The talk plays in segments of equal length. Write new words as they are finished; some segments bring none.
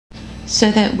so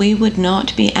that we would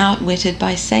not be outwitted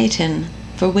by Satan,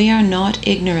 for we are not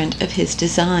ignorant of his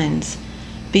designs.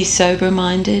 Be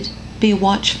sober-minded, be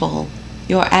watchful.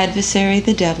 Your adversary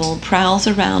the devil prowls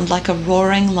around like a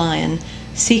roaring lion,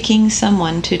 seeking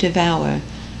someone to devour.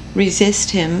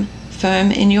 Resist him,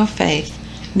 firm in your faith,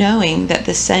 knowing that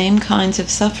the same kinds of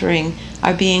suffering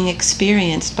are being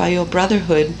experienced by your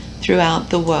brotherhood throughout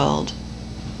the world.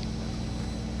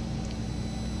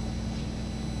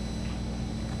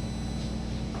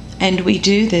 And we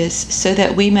do this so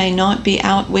that we may not be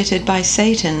outwitted by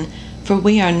Satan, for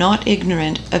we are not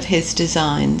ignorant of his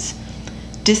designs.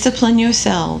 Discipline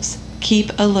yourselves,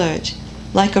 keep alert.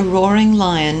 Like a roaring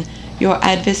lion, your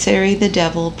adversary the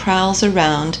devil prowls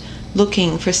around,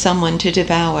 looking for someone to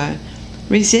devour.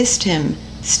 Resist him,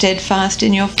 steadfast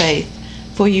in your faith,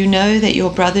 for you know that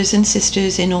your brothers and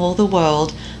sisters in all the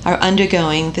world are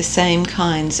undergoing the same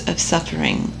kinds of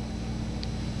suffering.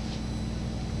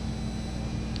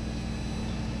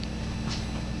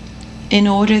 In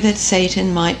order that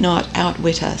Satan might not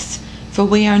outwit us, for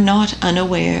we are not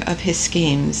unaware of his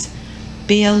schemes.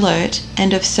 Be alert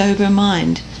and of sober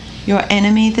mind. Your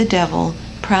enemy the devil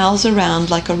prowls around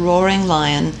like a roaring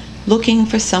lion, looking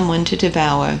for someone to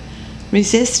devour.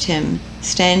 Resist him,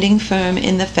 standing firm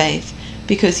in the faith,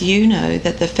 because you know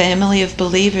that the family of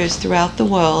believers throughout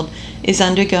the world is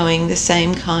undergoing the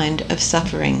same kind of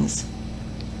sufferings.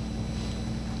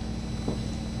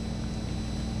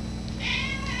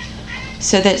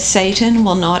 So that Satan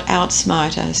will not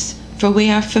outsmart us, for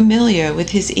we are familiar with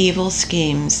his evil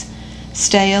schemes.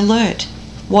 Stay alert.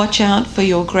 Watch out for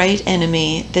your great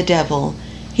enemy, the devil.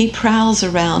 He prowls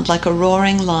around like a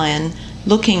roaring lion,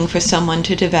 looking for someone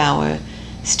to devour.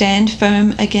 Stand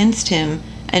firm against him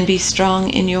and be strong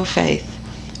in your faith.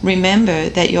 Remember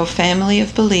that your family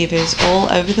of believers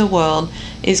all over the world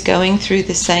is going through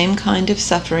the same kind of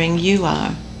suffering you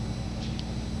are.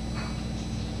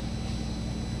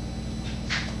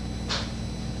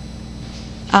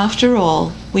 After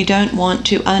all, we don't want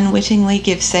to unwittingly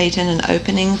give Satan an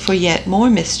opening for yet more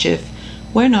mischief.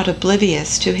 We're not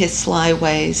oblivious to his sly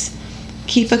ways.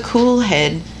 Keep a cool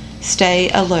head, stay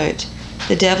alert.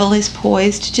 The devil is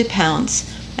poised to pounce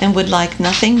and would like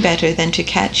nothing better than to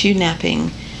catch you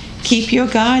napping. Keep your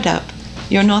guard up.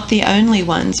 You're not the only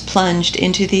ones plunged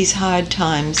into these hard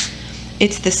times.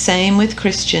 It's the same with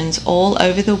Christians all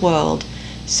over the world,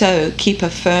 so keep a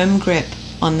firm grip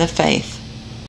on the faith.